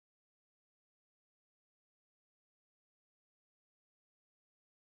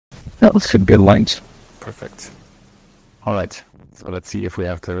That should be aligned. Perfect. All right. So let's see if we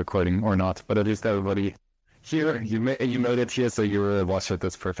have the recording or not. But at least everybody here, you made it here, so you're a watcher.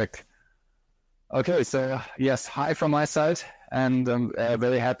 That's perfect. Okay, so yes, hi from my side, and I'm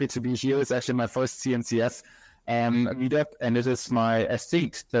very happy to be here. It's actually my first CNCF meetup, and it is my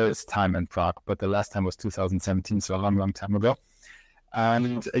third time in Prague, but the last time was 2017, so a long time ago.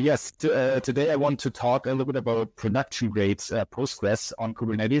 And yes, today I want to talk a little bit about production-grade Postgres on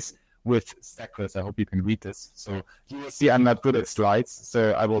Kubernetes with StackGres. I hope you can read this. So you will see I'm not good at slides,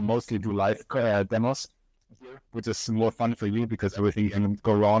 so I will mostly do live demos here, which is more fun for you because everything can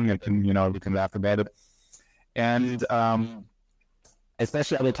go wrong and we can laugh about it. And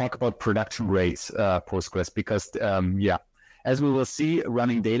especially I will talk about production-grade Postgres because, as we will see,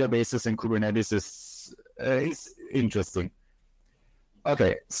 running databases in Kubernetes is interesting.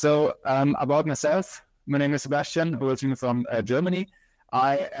 Okay, so about myself, my name is Sebastian, originally from Germany.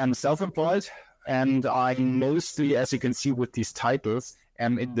 I am self-employed, and I mostly, as you can see with these titles,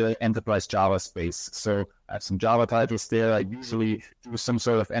 am in the enterprise Java space. So I have some Java titles there. I usually do some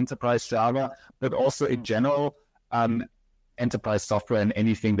sort of enterprise Java, but also in general, enterprise software and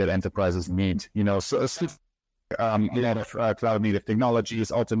anything that enterprises need. So a lot of cloud-native technologies,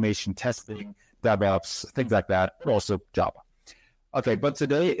 automation, testing, DevOps, things like that, but also Java. Okay, but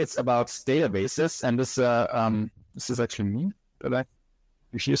today it's about databases, and this is actually me.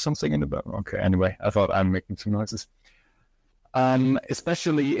 You hear something in the background? Okay, anyway, I thought I'm making some noises.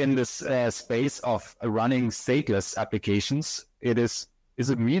 Especially in this space of running stateless applications, is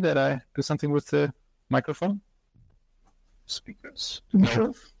it me that I do something with the microphone? Speakers?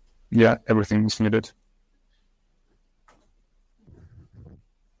 No. Yeah, everything is muted.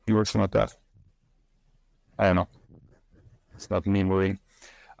 It works not that. I don't know. It's not me moving.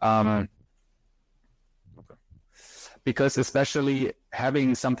 Because especially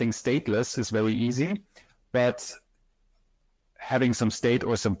having something stateless is very easy, but having some state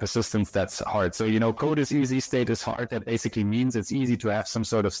or some persistence, that's hard. So, code is easy, state is hard. That basically means it's easy to have some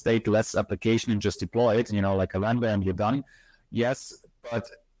sort of stateless application and just deploy it, like a Lambda, and you're done. Yes, but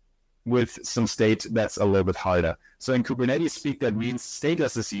with some state, that's a little bit harder. So in Kubernetes speak, that means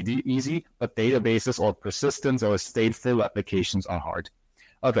stateless is easy, but databases or persistence or stateful applications are hard.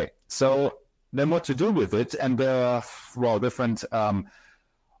 Okay, so then what to do with it? And there are, different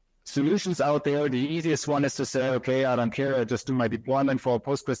solutions out there. The easiest one is to say, okay, I don't care, I just do my deployment for a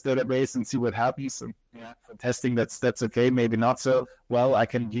Postgres database and see what happens. And, for testing, that's okay, maybe not so well. I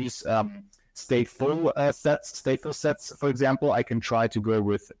can use stateful sets, for example. I can try to go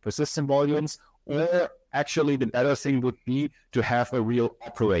with persistent volumes, or actually the better thing would be to have a real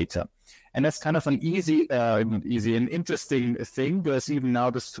operator. And that's kind of an interesting thing. There's even now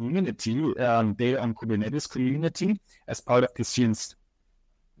this community, data on Kubernetes community, as part of the scenes.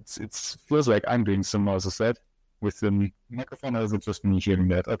 It feels like I'm doing some more, as I said, with the microphone, or is it just me hearing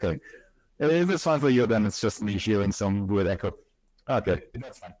that? Okay. If it's fine for you, then it's just me hearing some weird echo. Okay,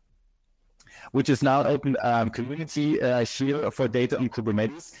 that's fine. Which is now open community here for data on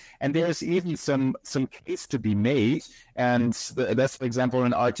Kubernetes. And there's even some case to be made. And that's, for example,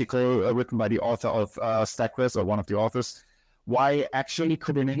 an article written by the author of StackGres, or one of the authors, why actually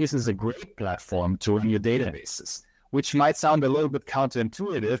Kubernetes is a great platform to run your databases, which might sound a little bit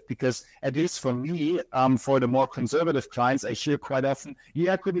counterintuitive because, at least for me, for the more conservative clients, I hear quite often,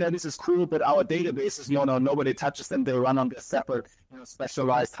 yeah, Kubernetes is cool, but our databases, nobody touches them. They run on their separate,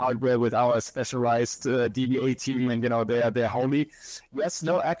 specialized hardware with our specialized DBA team, and, they're holy. Yes,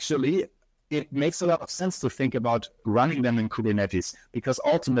 no, actually, it makes a lot of sense to think about running them in Kubernetes, because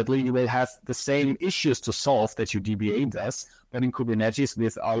ultimately you will have the same issues to solve that your DBA does, but in Kubernetes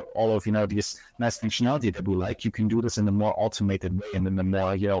with all of this nice functionality that we like, you can do this in a more automated way and in a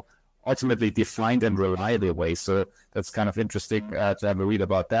more ultimately defined and reliable way. So that's kind of interesting to have a read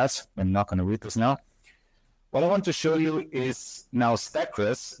about that. I'm not going to read this now. What I want to show you is now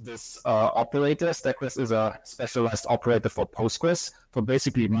StackGres, this operator. StackGres is a specialized operator for Postgres, for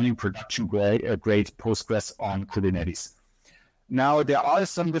basically running production-grade Postgres on Kubernetes. Now, there are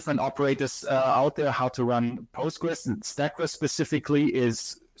some different operators out there how to run Postgres. And StackGres specifically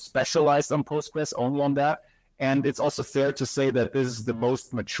is specialized on Postgres, only on that. And it's also fair to say that this is the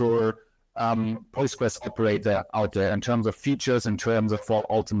most mature Postgres operator out there in terms of features, in terms of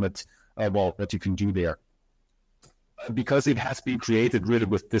ultimate, that you can do there. Because it has been created really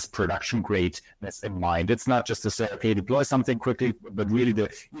with this production gradeness in mind. It's not just to say, okay, deploy something quickly, but really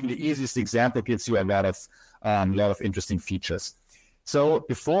even the easiest example gives you a lot of interesting features. So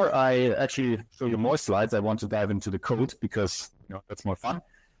before I actually show you more slides, I want to dive into the code because that's more fun.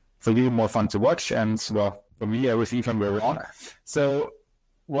 For you, more fun to watch, and for me, everything can go wrong. So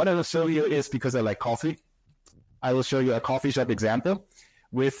what I will show you is, because I like coffee, I will show you a coffee shop example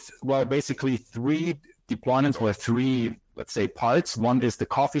with, well, basically 3 deployments or 3, let's say, parts. One is the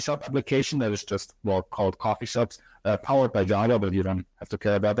coffee shop application that is just, well, called coffee shops, powered by Java, but you don't have to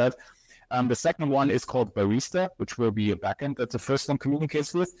care about that. The second one is called Barista, which will be a backend that the first one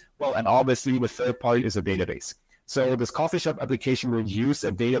communicates with. Well, and obviously the third part is a database. So this coffee shop application will use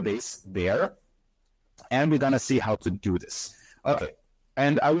a database there, and we're going to see how to do this. Okay.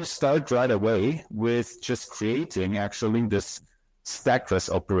 And I will start right away with just creating actually this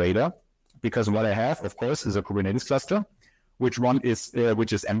StackGres operator, because what I have, of course, is a Kubernetes cluster, which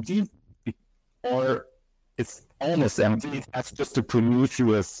is empty, or it's almost empty. It has just a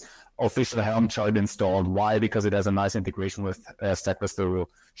Prometheus official Helm chart installed. Why? Because it has a nice integration with StackGres that we'll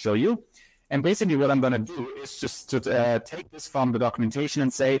show you. And basically what I'm going to do is just to take this from the documentation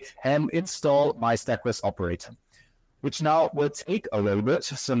and say, Helm install my StackGres operator, which now will take a little bit.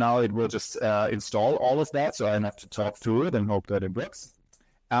 So now it will just install all of that. So I don't have to talk through it and hope that it works.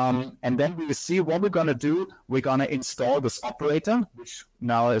 And then we will see what we're going to do. We're going to install this operator, which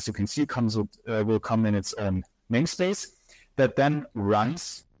now, as you can see, will come in its own namespace, that then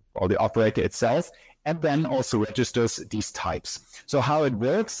runs, or the operator itself, and then also registers these types. So how it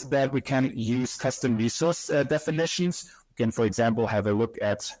works, that we can use custom resource definitions. We can, for example, have a look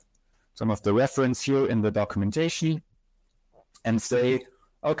at some of the reference here in the documentation and say,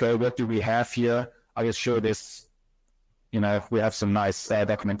 okay, what do we have here? I will show this, we have some nice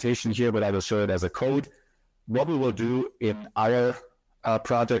documentation here, but I will show it as a code. What we will do in our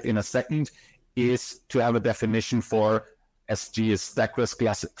project in a second is to have a definition for SG is StackGres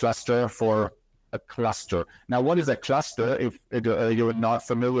cluster for a cluster. Now, what is a cluster? If you're not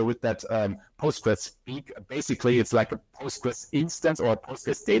familiar with that Postgres speak, basically it's like a Postgres instance or a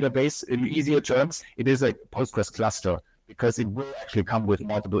Postgres database. In easier terms, it is a Postgres cluster, because it will actually come with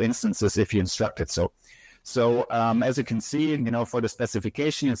multiple instances if you instruct it so. So as you can see, for the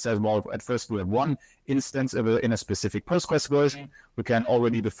specification, it says, well, at first we have one instance in a specific Postgres version. We can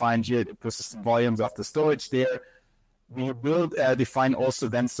already define here the persistent volumes of the storage there. We will define also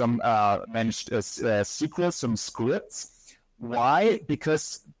then some managed SQL, some scripts. Why?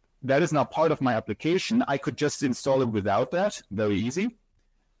 Because that is not part of my application. I could just install it without that, very easy.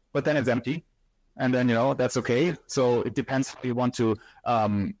 But then it's empty. And then, that's okay. So it depends how you want to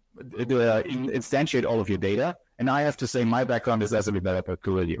instantiate all of your data. And I have to say my background is as a developer,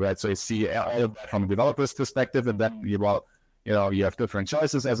 clearly, right? So you see all of that from a developer's perspective, and then you have different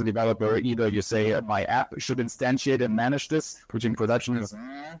choices as a developer. Either you say my app should instantiate and manage this, which in production is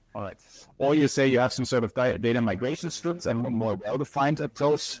all right. Or you say you have some sort of data migration scripts and more well-defined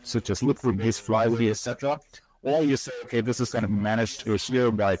approach, such as look-for-base, flywheel, etc. Or you say, okay, this is going to be managed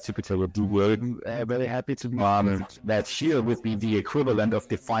here by typical do work. Very happy to that here would be the equivalent of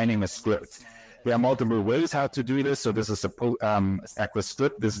defining a script. There are multiple ways how to do this. So this is a StackGres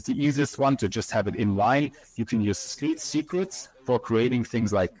script. This is the easiest one, to just have it in line. You can use secrets for creating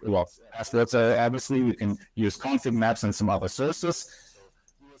things like, passwords. Obviously, we can use config maps and some other sources.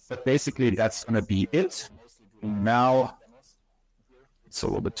 But basically, that's going to be it. Now, it's a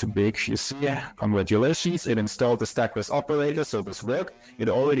little bit too big. You see, congratulations. It installed the StackGres operator. So this worked. It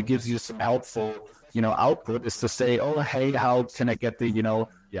already gives you some helpful, output is to say, oh, hey, how can I get the,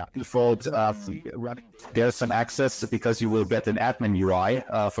 default running? There's some access, because you will get an admin UI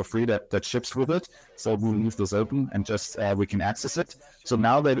for free that ships with it. So we'll leave this open and just we can access it. So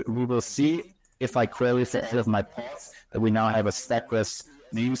now that we will see, if I query the head of my path, that we now have a StackGres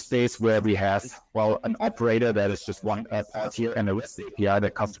namespace where we have, an operator that is just one part here, and a REST API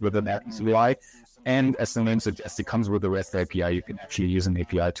that comes with an admin UI. And as the name suggests, it comes with a REST API. You can actually use an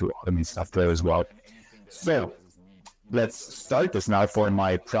API to automate stuff there as well. So let's start this now for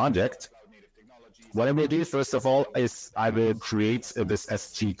my project. What I will do, first of all, is I will create this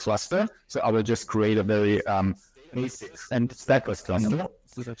SG cluster. So I will just create a very basic and StackGres cluster.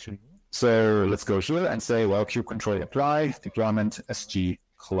 So let's go here and say, kube control apply, deployment SG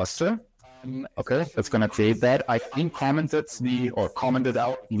cluster. Okay, that's going to create that. I commented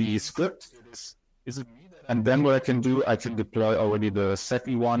out the script. And then what I can do, I can deploy already the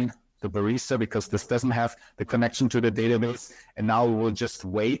second one, the Barista, because this doesn't have the connection to the database. And now we will just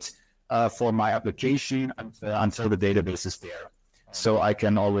wait for my application until the database is there. So I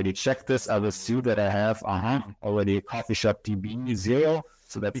can already check this. I will see that I have already coffee shop DB 0.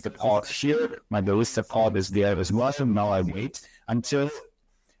 So that's the pod here. My Barista pod is there as well. So now I wait until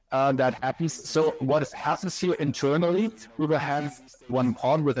that happens. So what happens here internally, we will have one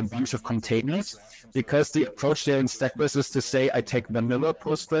pod with a bunch of containers, because the approach there in StackGres is to say, I take vanilla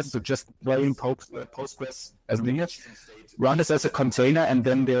Postgres, so just plain Postgres as lineage, run this as a container, and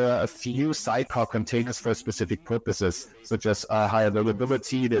then there are a few sidecar containers for specific purposes, such as high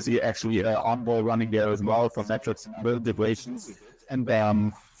availability. There's actually Envoy running there as well for metrics and integrations,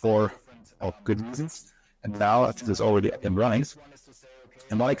 and for good reasons. And now this is already up and running.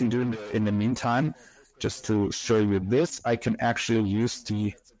 And what I can do in the meantime, just to show you this, I can actually use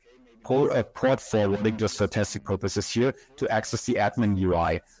the port forwarding just for testing purposes here to access the admin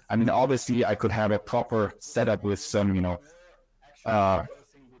UI. I mean, obviously, I could have a proper setup with some,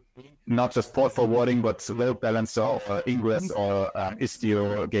 not just port forwarding, but load balancer or ingress or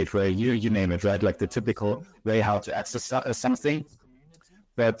Istio gateway, you name it, right? Like the typical way how to access something.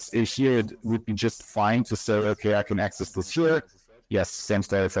 But here it would be just fine to say, okay, I can access this here. Yes, same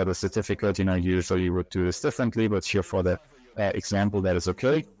style for the certificate. Usually you would do this differently, but here for the example, that is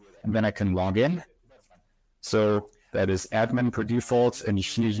okay. And then I can log in. So that is admin per default. And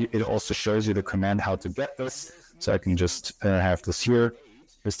here it also shows you the command how to get this. So I can just have this here,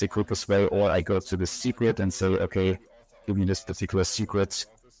 with the quickest way, or I go to the secret and say, okay, give me this particular secret.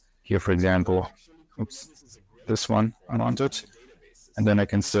 Here, for example, this one I wanted. And then I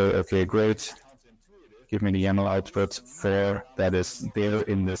can say, okay, great. Give me the YAML output for that is there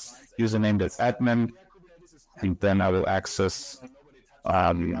in this username, that's admin. And then I will access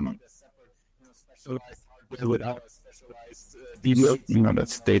that's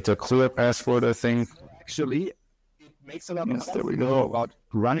data clear password, I think. Actually, it makes a lot of sense. There we go, about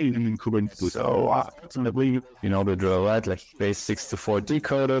running them in Kubernetes. So ultimately, the drill, right? Like base 64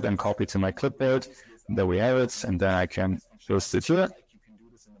 decoded and copy to my clipboard. And there we have it. And then I can just it here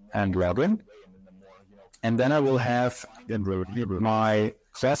and grab in. And then I will have my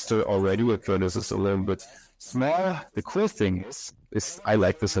cluster already, because this is a little bit small. The cool thing is I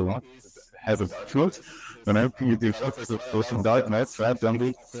like this a lot. Have a float. And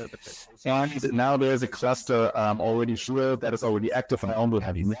now there's a cluster already here that is already active and only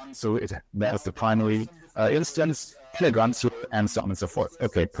having one. So that's the primary instance. It runs through and so on and so forth.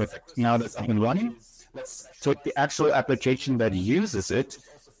 Okay, perfect. Now that's up and running. Let's take the actual application that uses it.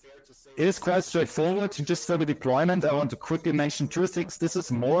 It is quite straightforward. Just for the deployment, I want to quickly mention two things. This is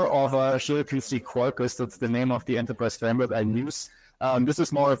more of a, here you can see Quarkus, that's the name of the enterprise framework I use. This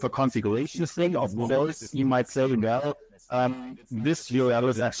is more of a configuration thing. Of course, you might say, well, this URL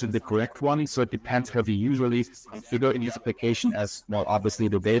is actually the correct one. So it depends how you usually configure in your application as, well, obviously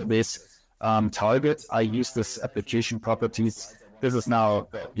the database target. I use this application properties. This is now,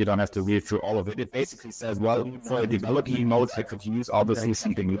 you don't have to read through all of it. It basically says, well, for a developing mode, I could use obviously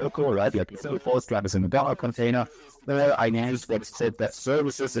something local, right? Like Postgres in a Docker container. Where I use what's called that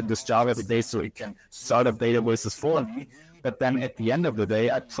services in this Java today, so it can start up databases for me. But then at the end of the day,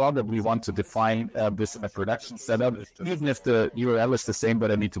 I probably want to define this in a production setup, even if the URL is the same,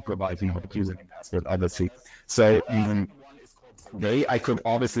 but I need to provide, the username and password, obviously. So I could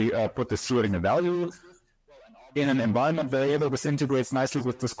obviously put this through in a value. In an environment variable, this integrates nicely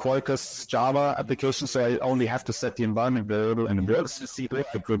with this Quarkus Java application, so I only have to set the environment variable in the variables secret.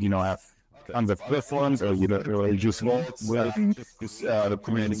 I could, have tons of other forms, or use vaults, the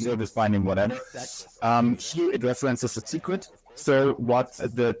community service binding, whatever. Here it references a secret. So what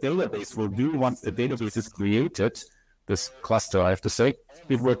the database will do once the database is created, this cluster, I have to say,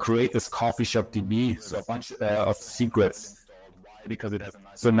 it will create this coffee shop DB, so a bunch of secrets. Because it has.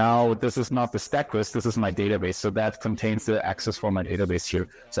 So now this is not the StackGres, this is my database. So that contains the access for my database here.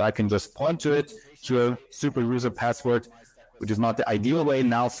 So I can just point to it, to a super user password, which is not the ideal way.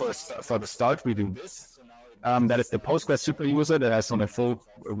 Now for the start, we do this. That is the Postgres super user that has on a full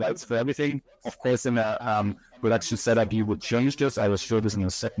rights for everything. Of course, in a production setup, you would change this. I will show this in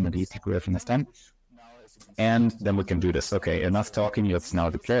a second, but easy to understand. And then we can do this. Okay, enough talking. Let's now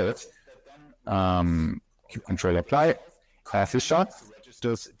declare it. Control apply. Class shot,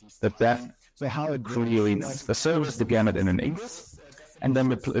 just that so how it creates the service, the gamut in an English, and then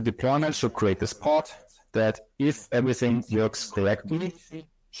the deployment should create this pod that, if everything works correctly,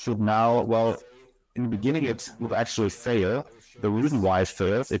 should now, well, in the beginning it would actually fail. The reason why it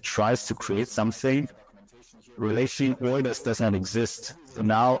fails, it tries to create something relation orders does not exist. So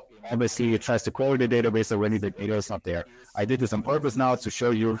now obviously it tries to call the database already, the data is not there. I did this on purpose now to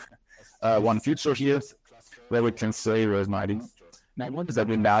show you one feature here, where we can say, where's my ID? Now, what is that?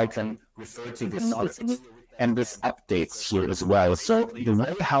 Now I can refer to this and this updates here as well. So the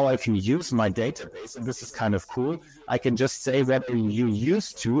way how I can use my database, and this is kind of cool, I can just say whether you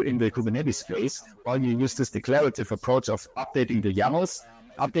used to in the Kubernetes space, or you use this declarative approach of updating the YAMLs,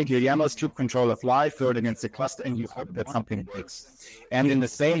 update your YAML script controller fly, throw it against the cluster, and you hope that something works. And in the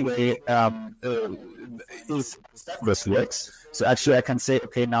same way, StackGres works. So actually, I can say,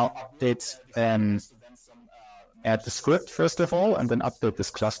 okay, now update add the script first of all, and then update this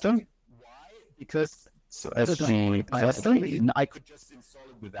cluster. Because as the cluster, I could just install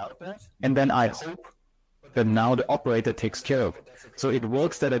it without that, and then I hope that now the operator takes care of it. So it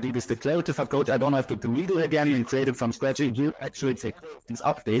works that I do this declarative approach. I don't have to delete it again and create it from scratch. It will actually take these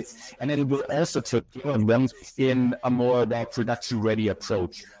updates, and it will also take care of them in a more production-ready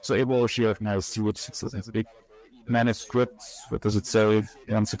approach. So it will here now see what big managed scripts. What does it say?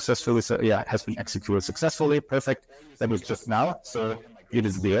 Successfully. So yeah, it has been executed successfully. Perfect. That was just now. So it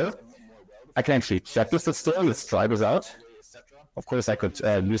is there. I can actually check this still. Let's try this out. Of course, I could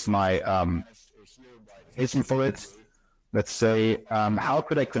use my for it. Let's say, how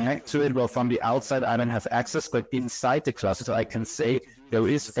could I connect to it? Well, from the outside, I don't have access, but inside the cluster, I can say there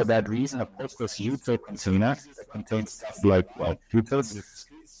is, for that reason, a Postgres util container that contains stuff like, utils,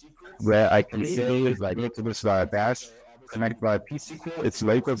 where I can say, like, go to this via bash, connect via PSQL. It's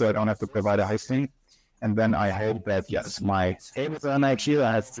local, so I don't have to provide a hosting. And then I hope that, yes, my tables are like here.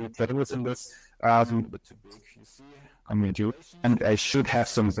 I have 3 tables in this. And I should have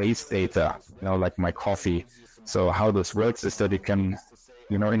some base data, like my coffee. So how this works is that it can,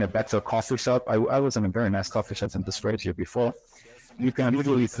 in a better coffee shop. I was in a very nice coffee shop in this right here before. You can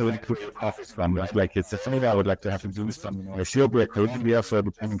usually throw it to your coffee from, like it's a favor. I would like to have to do this from a jailbreak Colombia for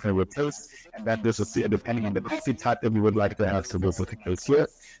depending on the post. And then this is depending on the coffee type that we would like to have to do with the case here.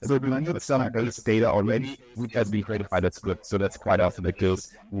 So we know some of those data already, which has been created by that script. So that's quite often the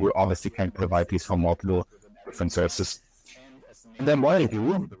case. We obviously can provide these from multiple different sources. And then what I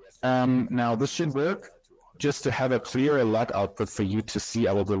do, now this should work, just to have a clearer log output for you to see.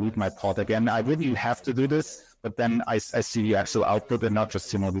 I will delete my pod again. I really have to do this, but then I see the actual output and not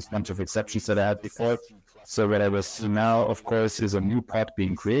just, this bunch of exceptions that I had before. So what I will see now, of course, is a new pod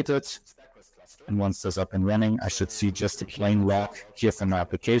being created. And once that's up and running, I should see just a plain log here from my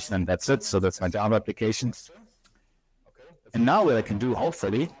application, and that's it. So that's my Java application. And now what I can do,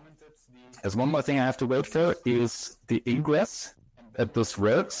 hopefully, there's one more thing I have to wait for, is the ingress that this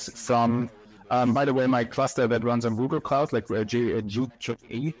works from, by the way, my cluster that runs on Google Cloud, like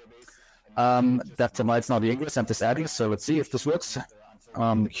G.E, that provides now the ingress. I'm just adding, so let's see if this works.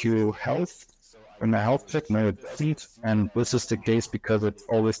 Q health, and my health check, no, it doesn't. And this is the case because it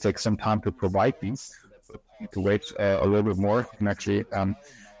always takes some time to provide these. So I need to wait a little bit more. You can actually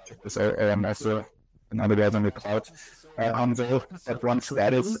check this out as another guy on the cloud. That once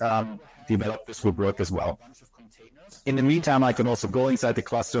that is developed, this will work as well. In the meantime, I can also go inside the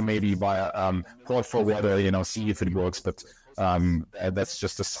cluster, maybe via port forwarder, see if it works. But that's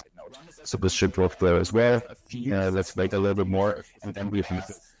just a side note. So this should work there as well. Let's wait a little bit more, and then we have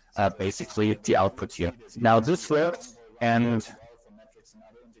basically the output here. Now this worked, and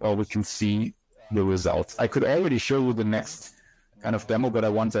we can see the results. I could already show you the next kind of demo, but I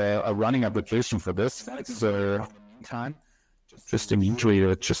want a running application for this. So time, just immediately,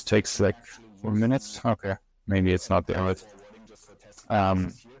 it just takes like 4 minutes. Okay. Maybe it's not there.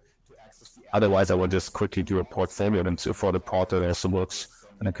 Otherwise, I will just quickly do a port failure and for the port that also works,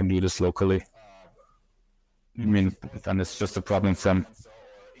 and I can do this locally. Then it's just a problem from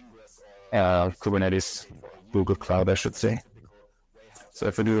Kubernetes, Google Cloud, I should say. So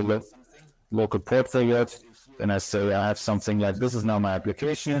if I do a local port failure, then I say I have something like this is now my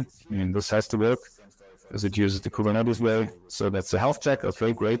application. This has to work because it uses the Kubernetes way. So that's a health check.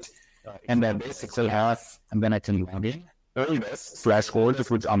 Okay, great. And then basically and then I can log in orders,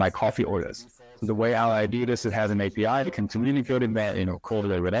 which are my coffee orders. So the way how I do this, it has an API. I can communicate in there, call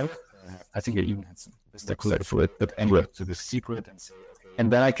it or whatever. I think it even has some declared for it, but anyway, to the secret.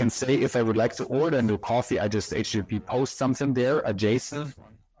 And then I can say if I would like to order a new coffee, I just HTTP post something there, a JSON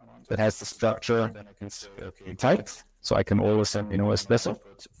that has the structure that I can say, okay, type. So I can always send, espresso.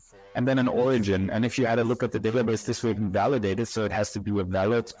 And then an origin. And if you had a look at the database, this will be validated. So it has to be a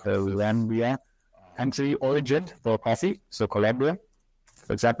valid Colombia country origin for coffee. So Colombia,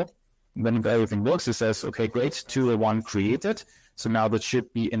 for example. And then if everything works, it says, okay, great, 201 created. So now that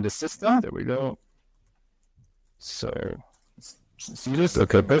should be in the system. There we go. So see this?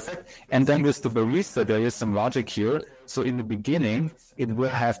 Okay, perfect. And then with the barista, there is some logic here. So in the beginning, it will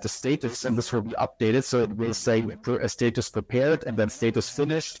have the status, and this will be updated. So it will say status prepared, and then status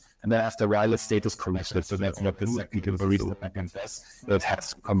finished. And then after while status collected. So that's what the second barista backend does. That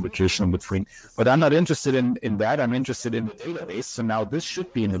has communication between. But I'm not interested in that. I'm interested in the database. So now this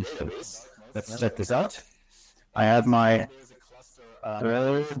should be in the database. Let's check this out. I have my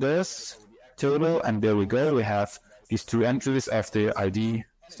this total, and there we go. We have these 2 entries after ID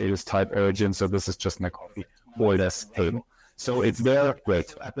status type origin. So this is just my coffee orders table. So it's there.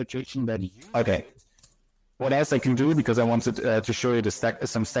 Great application that, okay. What else I can do, because I wanted to show you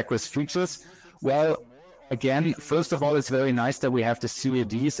some StackGres features. Well, again, first of all, it's very nice that we have the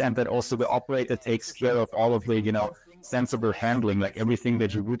CADs and that also the operator takes care of all of the, sensible handling, like everything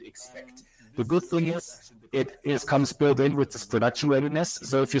that you would expect. The good thing is it comes built in with this production readiness.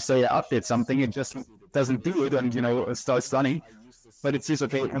 So if you say update something, it just doesn't do it and, it starts running. But it says,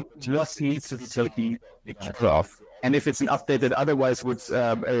 okay, it just needs to take the key off. And if it's an update that otherwise would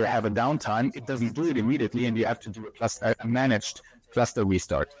have a downtime, it doesn't do it immediately, and you have to do a managed cluster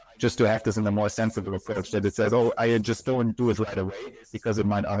restart, just to have this in a more sensible approach that it says, oh, I just don't do it right away because it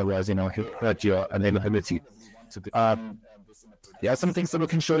might otherwise, hurt your availability. There are some things that we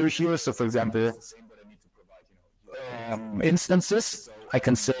can show you here. So, for example, instances, I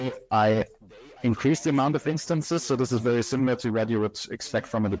can say I increase the amount of instances. So this is very similar to what you would expect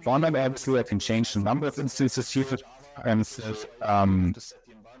from a deployment. Obviously, I can change the number of instances here. And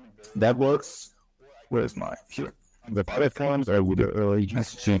that works. Where is my here? The platforms I would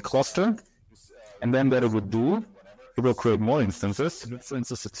change cluster. And then what it would do, it will create more instances. For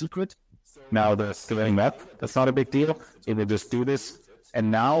instance, a secret. Now the scaling map, that's not a big deal. It will just do this.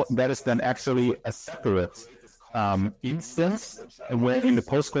 And now that is then actually a separate instance, where in the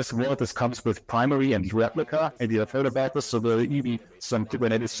Postgres world this comes with primary and replica, and you have heard about this. So there are even some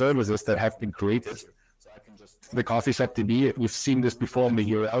Kubernetes services that have been created. The coffee shop DB, we've seen this before in the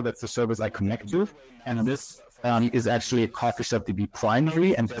URL. That's the service I connect to, and this is actually a coffee shop DB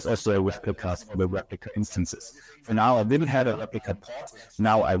primary, and there's also a replica for the replica instances. For now, I didn't have a replica pod.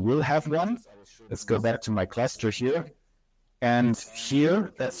 Now I will have one. Let's go back to my cluster here, and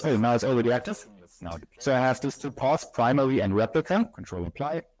here now it's already active. So I have these two pods, primary and replica, control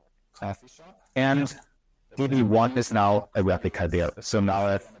apply, and DB1 is now a replica there. So now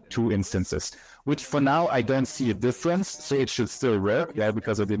I have two instances, which for now I don't see a difference. So it should still work,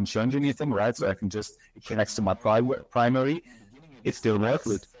 because I didn't change anything, right? So I can just, it connects to my primary. It still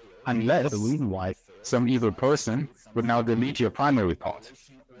works, unless the reason why some evil person would now delete your primary pod.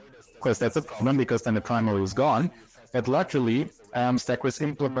 Of course, that's a problem, because then the primary is gone. But luckily, StackGres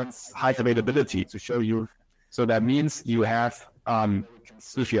implements high availability to show you. So that means you have,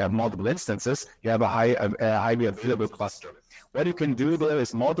 if you have multiple instances, you have a highly available cluster. What you can do there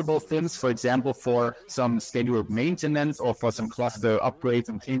is multiple things. For example, for some scheduled maintenance or for some cluster upgrades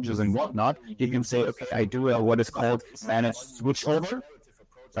and changes and whatnot, you can say, okay, I do what is called managed switchover,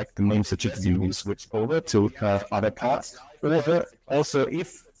 like the name suggests, you switch over to other pods. Or also,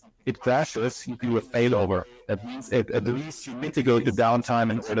 if it crashes, you do a failover. That means at least you mitigate the downtime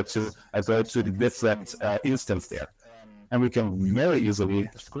in order to go to the different instance there. And we can very easily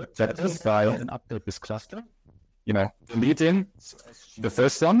set this file and update this cluster. Deleting the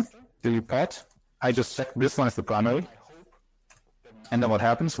first one, delete pod. I just check this one as the primary. And then what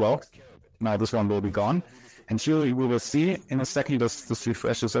happens? Well, now this one will be gone. And surely we will see in a second, this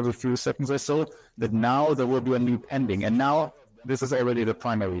refreshes every few seconds or so, that now there will be a new pending. And now this is already the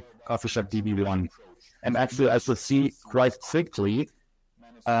primary coffee shop DB1. And actually, as we'll see quite quickly,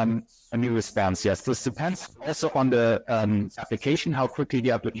 a new response. Yes, this depends also on the application, how quickly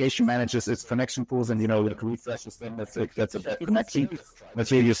the application manages its connection pools, and like refreshes them. That's a bad connection. But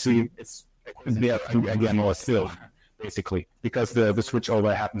here you see it's there again more still, basically, because the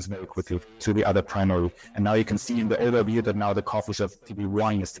switchover happens very quickly to the other primary. And now you can see in the overview that now the coffee shop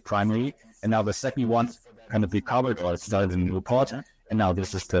DB1 is the primary, and now the second one kind of recovered or started a new pod, and now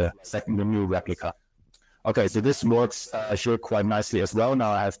this is the new replica. Okay, so this works sure quite nicely as well.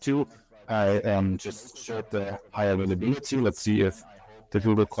 Now I have two. I just showed the high availability. Let's see if the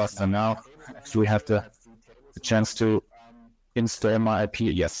Google cluster now actually have the chance to install my IP.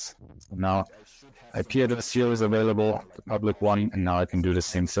 Yes. So now IP address here is available, the public one, and now I can do the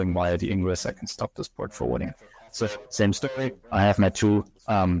same thing via the ingress. I can stop this port forwarding. So same story. I have my two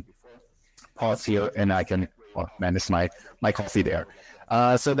pods here, and I can manage my coffee there.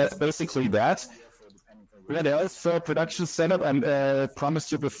 So that's basically that. What else for production setup? I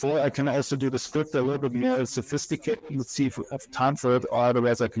promised you before, I can also do the script a little bit more sophisticated. Let's see if we have time for it, or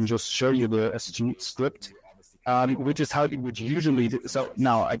otherwise I can just show you the SG script, which is how it would usually do. So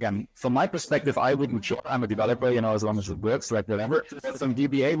now, again, from my perspective, I wouldn't sure. I'm a developer, as long as it works, like whatever. But some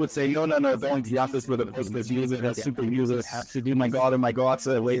DBA would say, no, don't have this with a Postgres user, that super users have to do, my God,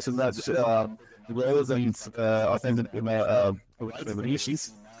 way too much roles and authentic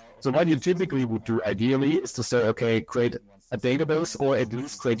issues. So what you typically would do ideally is to say, okay, create a database, or at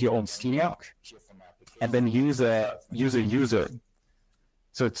least create your own schema, and then use a user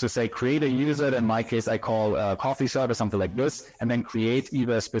So to say create a user, in my case, I call coffee shop or something like this, and then create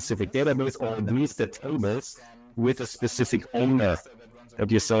either a specific database or at least the tables with a specific owner. That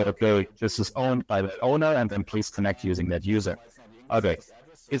you say, okay, this is owned by the owner, and then please connect using that user. Okay,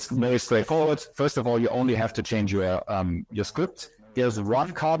 it's very straightforward. First of all, you only have to change your script. There's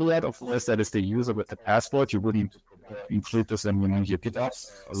one caveat, of course, that is the user with the password. You wouldn't include this in your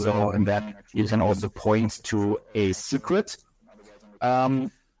GitOps. So, and then you can also point to a secret.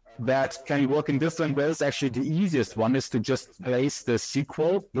 That can work in different ways. Actually, the easiest one is to just place the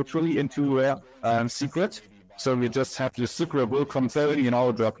SQL literally into a secret. So we just have the secret will confirm,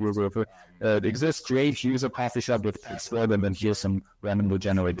 it exists, create user coffee shop with password, and then here's some randomly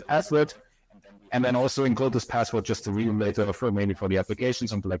generated password. And then also include this password just to read later, for maybe for the application,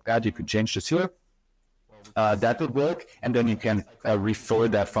 something like that. You could change this here. That would work, and then you can refer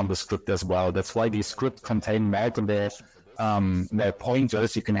that from the script as well. That's why these scripts contain multiple their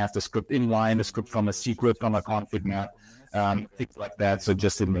pointers. You can have the script inline, the script from a secret, from a config map, things like that. So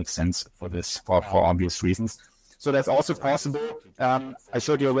just it makes sense for this, for obvious reasons. So that's also possible. I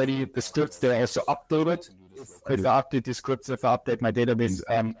showed you already the scripts. They're also uploaded. If I update the scripts, if I update my database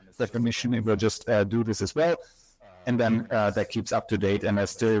definition, it will just do this as well. And then that keeps up to date. And I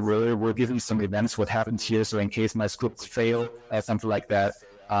still will give you some events, what happens here. So in case my scripts fail, something like that,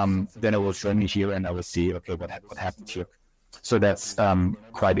 then it will show me here and I will see, okay, what happened here. So that's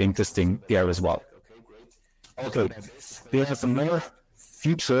quite interesting there as well. Okay, there are some more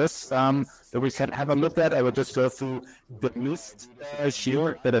features that we can have a look at. I will just go through the list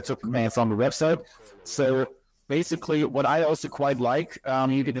here that I took from the website. So basically, what I also quite like,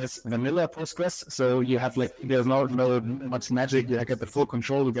 it is vanilla Postgres. So you have there's not much magic. You get the full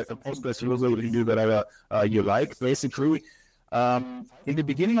control. You get the Postgres user. You can do whatever you like, basically. In the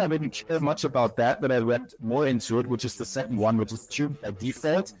beginning, I didn't care much about that, but I went more into it, which is the second one, which is true by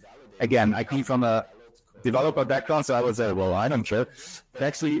default. Again, I come from a developer background, so I would say, well, I don't care. But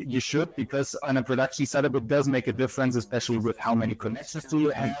actually, you should, because on a production setup, it does make a difference, especially with how many connections do you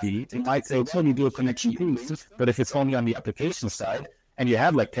have. It might say, well, you do a connection, but if it's only on the application side, and you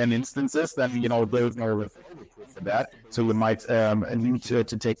have 10 instances, then, there's no for that. So we might need to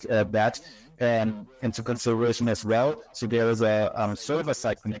take that into consideration as well. So there is a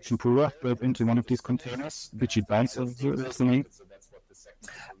server-side connection prover built into one of these containers, which you don't see.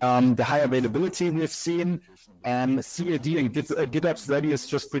 The high availability we've seen, and CAD and GitOps ready is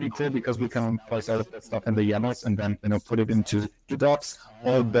just pretty cool because we can place all of that stuff in the YAMLs and then put it into GitOps.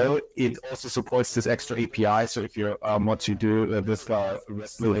 Although it also supports this extra API, so if you want to do this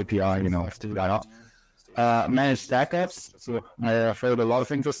RESTful API, have to do that. Manage backups. So I heard a lot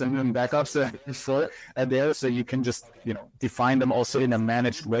of interest in backups there. So you can just define them also in a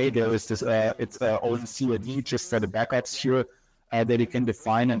managed way. There is this it's own CAD just for the backups here. That you can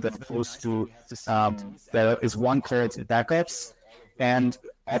define, and then close to there is one called backups and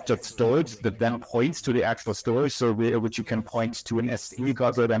object storage that then points to the actual storage, so which you can point to an SD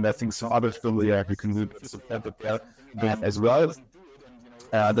card, and I think some other still you can do that as well.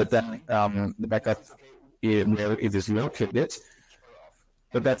 That then the backup where it is located.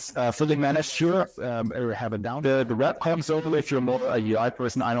 But that's fully managed here. I have it down. The web console, if you're more a UI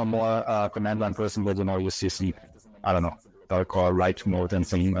person, I'm more a command line person, but you see, I don't know, dark or light mode and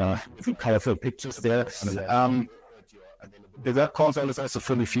some colorful pictures there. The web console is also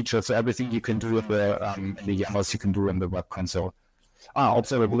fully featured, so everything you can do in the YAMLs you can do in the web console.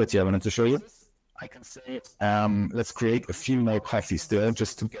 Observability I wanted to show you. I can say, let's create a few more coffees there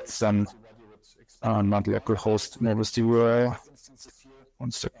just to get some not localhost nervous URL.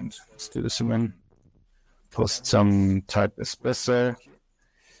 1 second, let's do this again. Post some type espresso.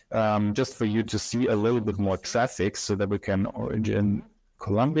 Just for you to see a little bit more traffic so that we can origin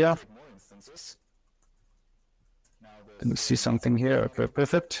Colombia. Can you see something here? Okay,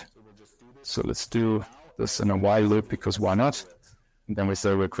 perfect. So let's do this in a while loop because why not? And then we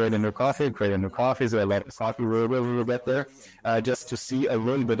say we're creating a new coffee, so I let the coffee a little bit there, just to see a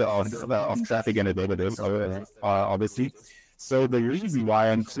little bit of traffic in the database, obviously. So the reason why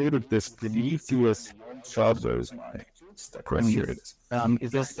I included this beneath US is my StackGres here.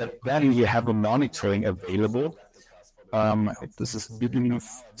 Is this that then you have a monitoring available. This is big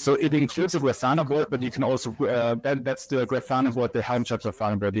enough. So it includes a Grafana board, but you can also that's the Grafana board, the Helm-Chart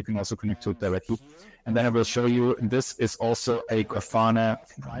Grafana board. You can also connect to it directly. And then I will show you. This is also a Grafana.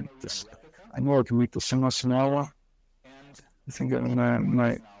 I know I can read the single. I think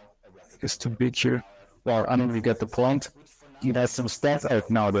it's too big here. Well, I don't really get the point. It has some stats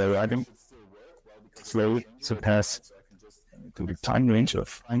out now there. I think slowly surpass to the time range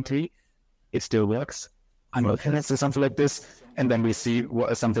of 90. It still works. I'm looking at something like this. and then we see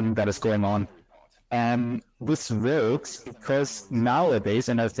something that is going on. And this works because nowadays,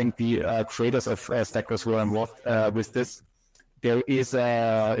 and I think the creators of StackGres were involved with this, there is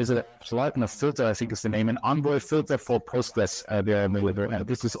a plugin, a filter, I think is the name, an Envoy filter for Postgres.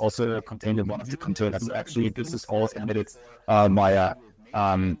 This is also contained in one of the containers. Actually, this is all embedded via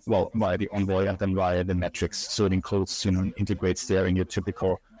the Envoy and then via the metrics. So it includes, integrates there in your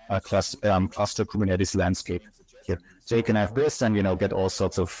typical cluster Kubernetes landscape here. So you can have this and, get all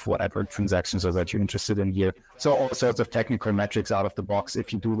sorts of whatever transactions or that you're interested in here. So all sorts of technical metrics out of the box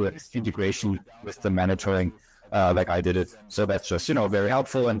if you do the integration with the monitoring like I did it. So that's just, very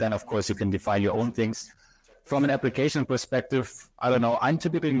helpful. And then, of course, you can define your own things. From an application perspective, I don't know, I'm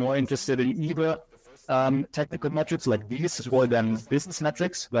typically more interested in either technical metrics like these or then business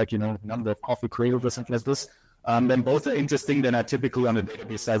metrics, like, number of coffee created or something like this. Then both are interesting. Then I typically on the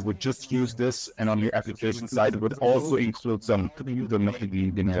database side would just use this, and on the application side it would also include some whatever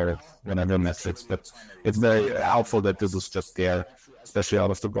metrics. But it's very helpful that this is just there, especially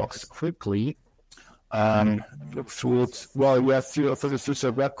out of the box quickly. Look through it. Well, we have for the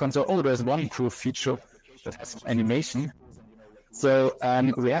future web console. Oh, there's one cool feature that has some animation. So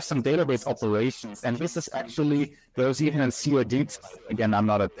we have some database operations, and this is actually, there's even a COD. Again, I'm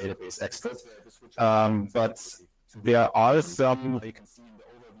not a database expert, but there are some.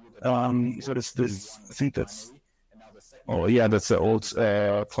 What is this? I think that's. Oh yeah, that's the old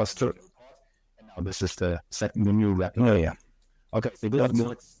cluster. Now this is the new web. Oh yeah. Okay.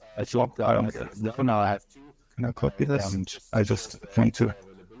 Now I have to copy this, and I just want to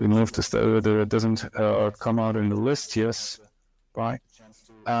remove this. It doesn't come out in the list. Yes. Right.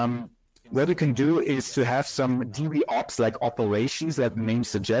 What you can do is to have some DB ops like operations that the name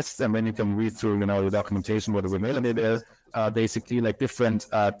suggests, and then you can read through, the documentation what it is. Basically, like different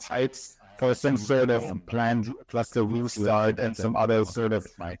types for some sort of planned cluster restart and some other sort of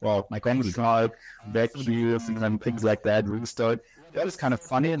start, backfill, and things like that. Restart. That is kind of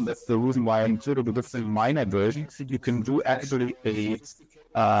funny, and that's the reason why I'm sort of a different minor version. You can do actually a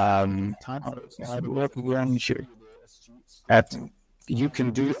you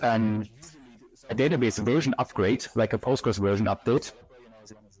can do a database version upgrade, like a Postgres version update.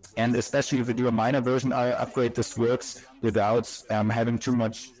 And especially if you do a minor version upgrade, this works without having too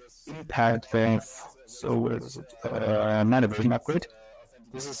much impact. So minor version upgrade.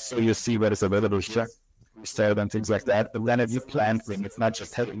 This is so you see what is available here. Restart and things like that. But then if you plan thing, it's not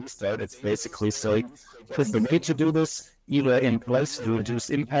just having restart, it's basically saying, the way to do this, either in place to reduce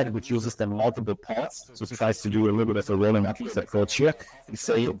impact, which uses then multiple pods. So it tries to do a little bit of a rolling up approach here. And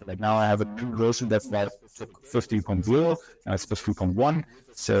say, like now I have a new version that's like 15.0, now it's 15.1.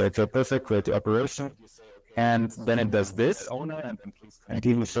 So it's a perfect, create the operation. And then it does this. And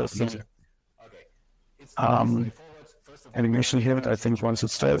even shows some animation here, but I think once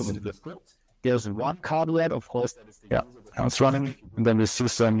it's started, there's one cardlet, of course. Yeah, now it's running, and then we see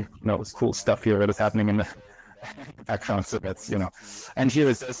some cool stuff here that is happening in the background. So that's and here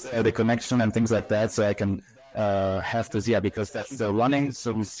is the connection and things like that. So I can have this, because that's still running.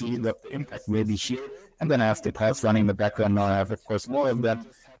 So we see the impact will be here, and then I have the paths running in the background. Now I have, of course, more of that.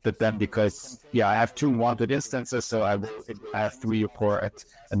 But then because I have two wanted instances, so I have 3 or 4 at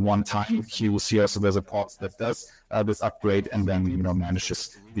one time. Here we see also there's a pod that does this upgrade and then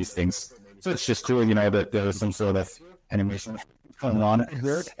manages these things. So it's just true, that there is some sort of animation going on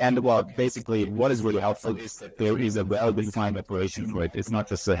here. And basically what is really helpful is that there is a well-defined operation for it. It's not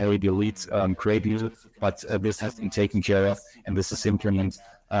just a hairy delete create user, but this has been taken care of, and this is implemented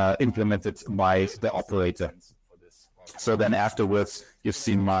by the operator. So then afterwards, you've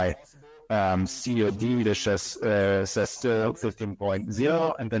seen my COD that says still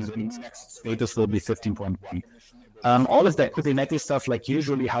 15.0, and then the next status will be 15.1. All of that Kubernetes stuff, like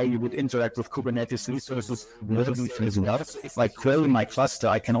usually how you would interact with Kubernetes resources, if I query my cluster,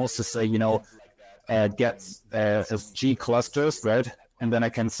 I can also say, get G clusters, right? And then I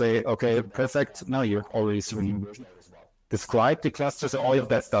can say, okay, perfect. Now you're already seeing describe the clusters, all of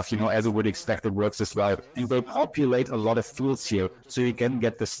that stuff, as you would expect, it works as well. And we'll populate a lot of fields here. So you can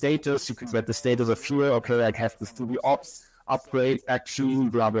get the status, you can get the status of fuel, okay, I have this to be ops, upgrade, action,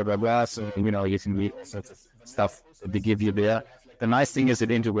 blah, blah, blah, blah. So, you can read all sorts of stuff that they give you there. The nice thing is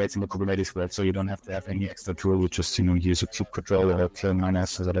it integrates in the Kubernetes web, so you don't have to have any extra tool, you just, use a kube controller or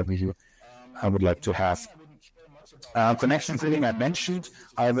 -, or whatever I would like to have. Connection filling I mentioned,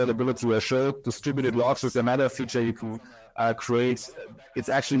 high availability to assure, distributed logs is another feature you can create. It's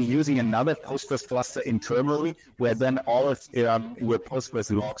actually using another Postgres cluster internally, where then all of your Postgres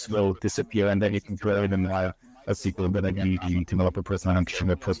logs will disappear, and then you can query them via a SQL. But again, I'm a developer person, I'm keeping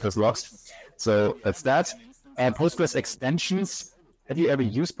the Postgres logs. So that's that. Postgres extensions. Have you ever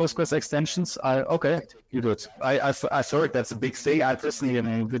used Postgres extensions? Okay, you did. I saw it. That's a big thing. I personally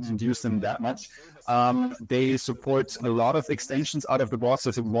didn't use them that much. They support a lot of extensions out of the box.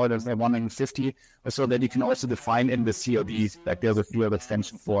 There's more than 150, so that you can also define in the COD, like there's a few of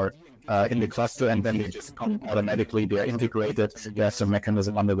extension for in the cluster, and then they just come automatically. They're integrated. There's some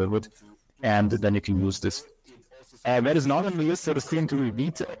mechanism under the hood, and then you can use this. What is not on the list, so the stream to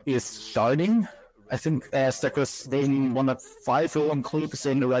repeat is sharding. I think StackGres 1.5 will include,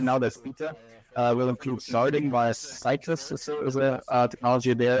 saying right now that's beta, will include sharding via Cycles is a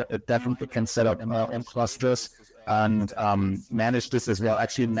technology there. It definitely can set up own clusters and manage this as well.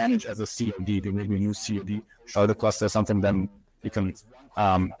 Actually manage as a COD, there will be a new COD, sharded cluster, something, then you can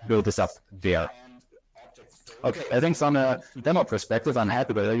build this up there. Okay, I think from a demo perspective, I'm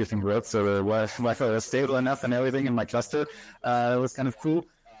happy with everything works. So Wi-Fi is stable enough and everything in my cluster. It was kind of cool.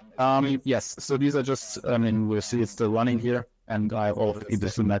 Yes, so these are just, we'll see it's still running here, and I already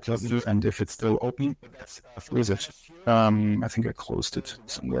this in my cluster, and if it's still open, where is it? I think I closed it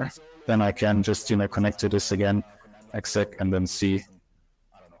somewhere. Then I can just, connect to this again, exec, and then see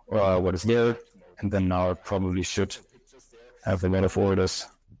what is there, and then now I probably should have a lot of orders,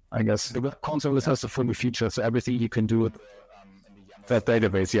 I guess. The web console has a full feature, so everything you can do with that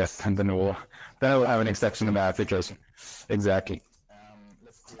database, yes, and then it will have an exception in the application. Exactly.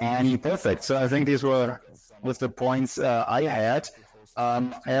 And perfect. So I think these were with the points I had. I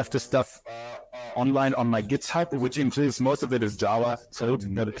have the stuff online on my GitHub, which includes most of it is Java code,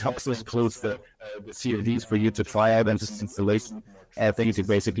 but it also includes the CODs for you to try out and just installation. I think you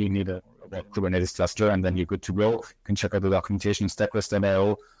basically need a Kubernetes cluster, and then you're good to go. You can check out the documentation,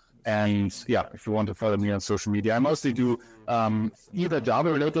 StackGres.io. And yeah, if you want to follow me on social media, I mostly do either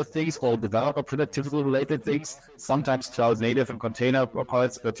Java-related things or developer productivity-related things, sometimes cloud-native and container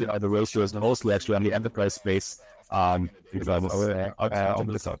parts, but the ratio is mostly actually on the enterprise space because I'm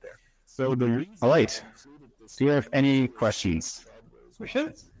always out there. So, all right. Do you have any questions?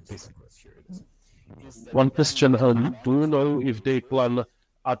 One question, do you know if they plan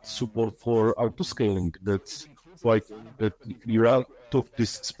add support for autoscaling? That's like that you're out of this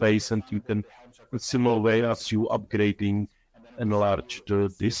space and you can, in similar way as you upgrading, enlarge the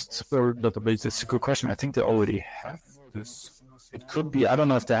disks per database. That's a good question. I think they already have this. It could be. I don't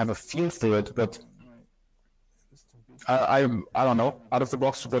know if they have a feel for it, but I don't know out of the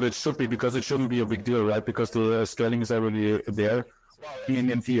box. But it should be, because it shouldn't be a big deal, right? Because the scaling is already there.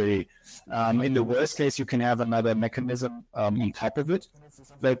 In theory, in the worst case, you can have another mechanism on top of it,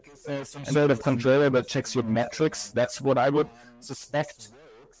 like some sort of controller that checks your metrics. That's what I would suspect,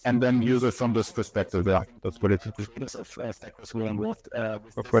 and then use it from this perspective. Yeah, that's what it is.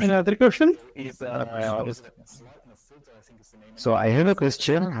 Another question? So I have a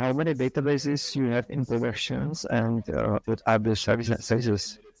question. How many databases you have in productions, and what are the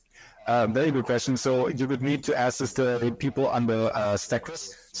services? Very good question. So you would need to ask this to the people on the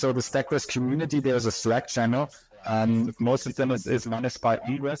StackGres. So the StackGres community, there's a Slack channel. Most of them is managed by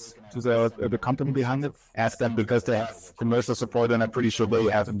Postgres, to the company behind it. Ask them, because they have commercial support, and I'm pretty sure they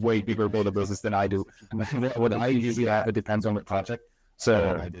have way bigger databases than I do. What I usually have, it depends on the project.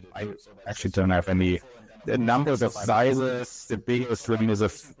 So I actually don't have any. The numbers of sizes, the biggest one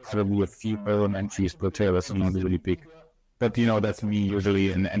is probably a few entries per table, so not really big. But that's me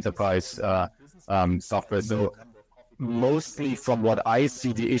usually in enterprise software. So mostly from what I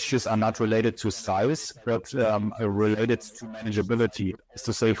see, the issues are not related to size, but related to manageability. Is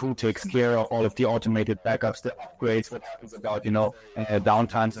to say who takes care of all of the automated backups, the upgrades, what happens about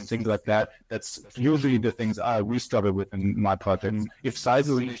downtimes and things like that. That's usually the things we struggle with in my project. If size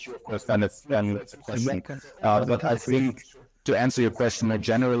is an issue, of course, then it's a question. But I think, to answer your question,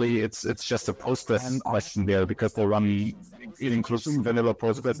 generally it's just a Postgres question there, because they run it includes vanilla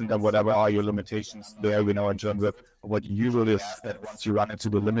Postgres, and then whatever are your limitations there, in terms of what usually is that once you run into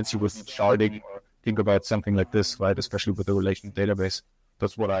the limits, you will sharding or think about something like this, right? Especially with the relational database.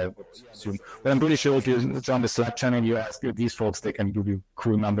 That's what I would assume. But I'm pretty sure if you join the Slack channel and you ask these folks, they can give you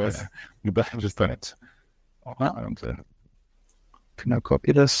cool numbers. You better just put it. I don't can I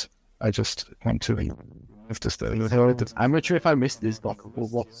copy this? I just want to if this I'm not sure if I missed this, but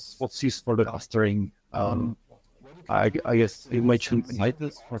what's used for the clustering? I guess you mentioned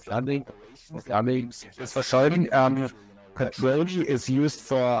Kubernetes for sharding. It's for sharding. Control is used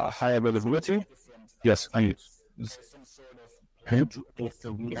for high availability. Yes, I use. And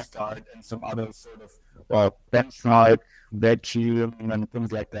some other sort of benchmark, vacuum, and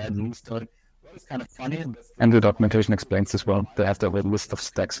things like that. It's kind of funny. And the documentation explains as well. They have the list of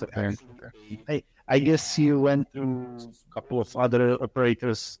stacks. I guess you went through a couple of other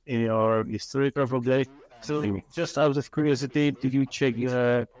operators in your history, probably. So just out of curiosity, did you check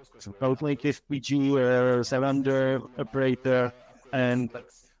Code Native PG Surrender operator, and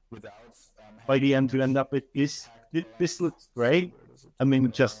by the end you end up with this? This looks great. I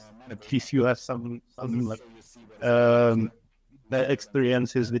mean, just at least you have some like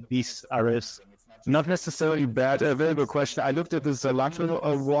experiences with these arrays. Not necessarily bad. A very good question. I looked at this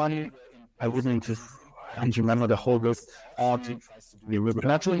Daschner one. I can't remember the whole list.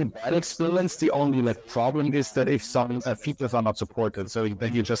 Not really bad experience. The only problem is that if some features are not supported, so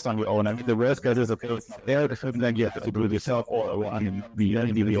then you're just on your own. I mean, the worst case is okay, it's not there, then you have to do it yourself, or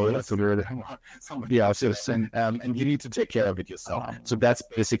somebody else, and you need to take care of it yourself. So that's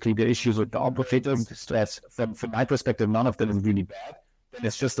basically the issues with the operator. That's, from my perspective, none of them is really bad.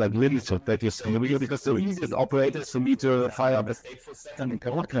 It's just like limited that you're saying, because the easiest operators for me to fire up a stateful set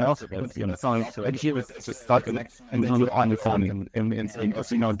and so and here it's just start connect and then you're on the phone and saying,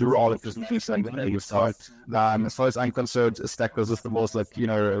 do all of this things and then you start. As far as I'm concerned, StackGres is the most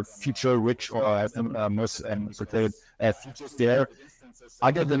feature rich or most features there.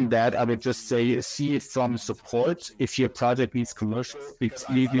 Other than that, I would just say see it from support. If your project needs commercial, because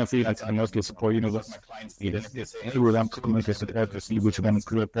even if I mostly support, what my clients need is see which one is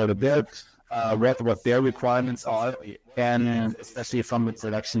good there, read what their requirements are, and especially from the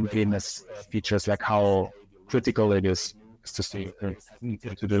production readiness features, like how critical it is to see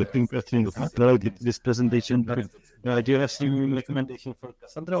into the interesting this presentation. Do you have some recommendation for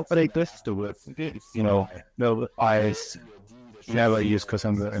Cassandra operators to work? No, I never use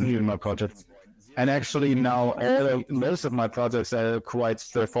Cassandra in my project. And actually now, most of my projects are quite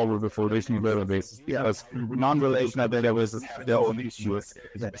straightforward with relational database. Because non-relational database have their own issues.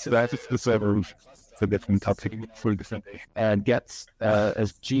 So that is the server. It's a different topic, full different. And gets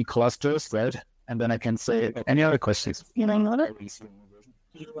as G clusters, right? And then I can say, any other questions? If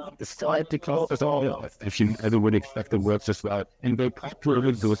you ever would expect it works as well. And they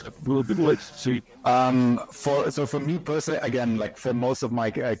probably do it. For me personally, again, like for most of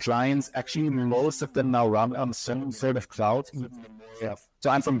my clients, actually most of them now run on some sort of cloud. Yeah.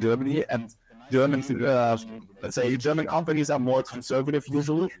 So I'm from Germany, and German companies are more conservative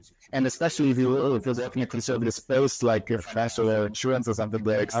usually, and especially if you're having a conservative space like cash or insurance or something,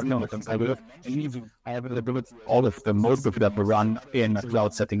 they're extremely conservative. And even I have the ability, most of them run in a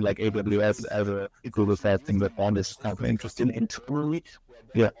cloud setting like AWS, as a Google Cloud thing that all this kind of interesting internally.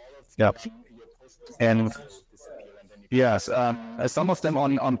 Yeah. And yes, some of them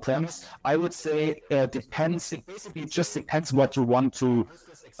on premise. I would say depends. It basically just depends what you want to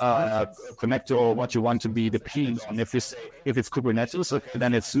connect to or what you want to be dependent on. If it's Kubernetes,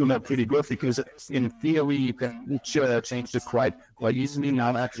 then it's pretty good, because in theory you can change it quite easily.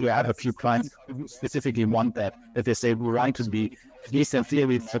 Now actually I have a few clients who specifically want that they say we're trying to be, at least in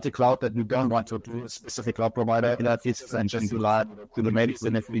theory, for the cloud, that you don't want to do a specific cloud provider. That is engine to Kubernetes,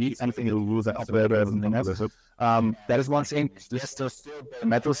 and if we need anything, it will use an operator and whatever. So that is one thing. There's just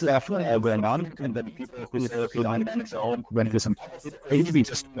metal stuff going on, and then people who manage their own Kubernetes and maybe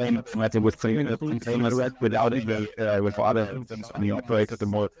just plain automatic with container without it with other systems on the operator, the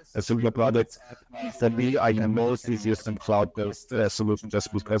more simpler products. For me, I can mostly use some cloud-based solutions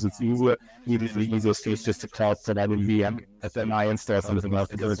just because it's easier. Even the easiest is just a cloud that I will be at the instead something else,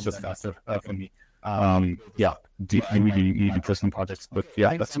 because it's just faster for me. I really personal projects, but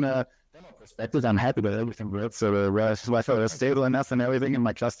that's my perspective. I'm happy with everything works. So I feel stable enough and everything in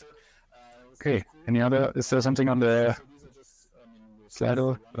my cluster. Okay, any other? Is there something on the slide?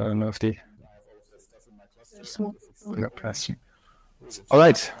 I don't know if question. All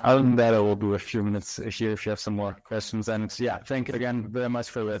right. Other than that, I will do a few minutes here if you have some more questions. And thank you again very much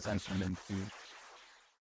for your attention.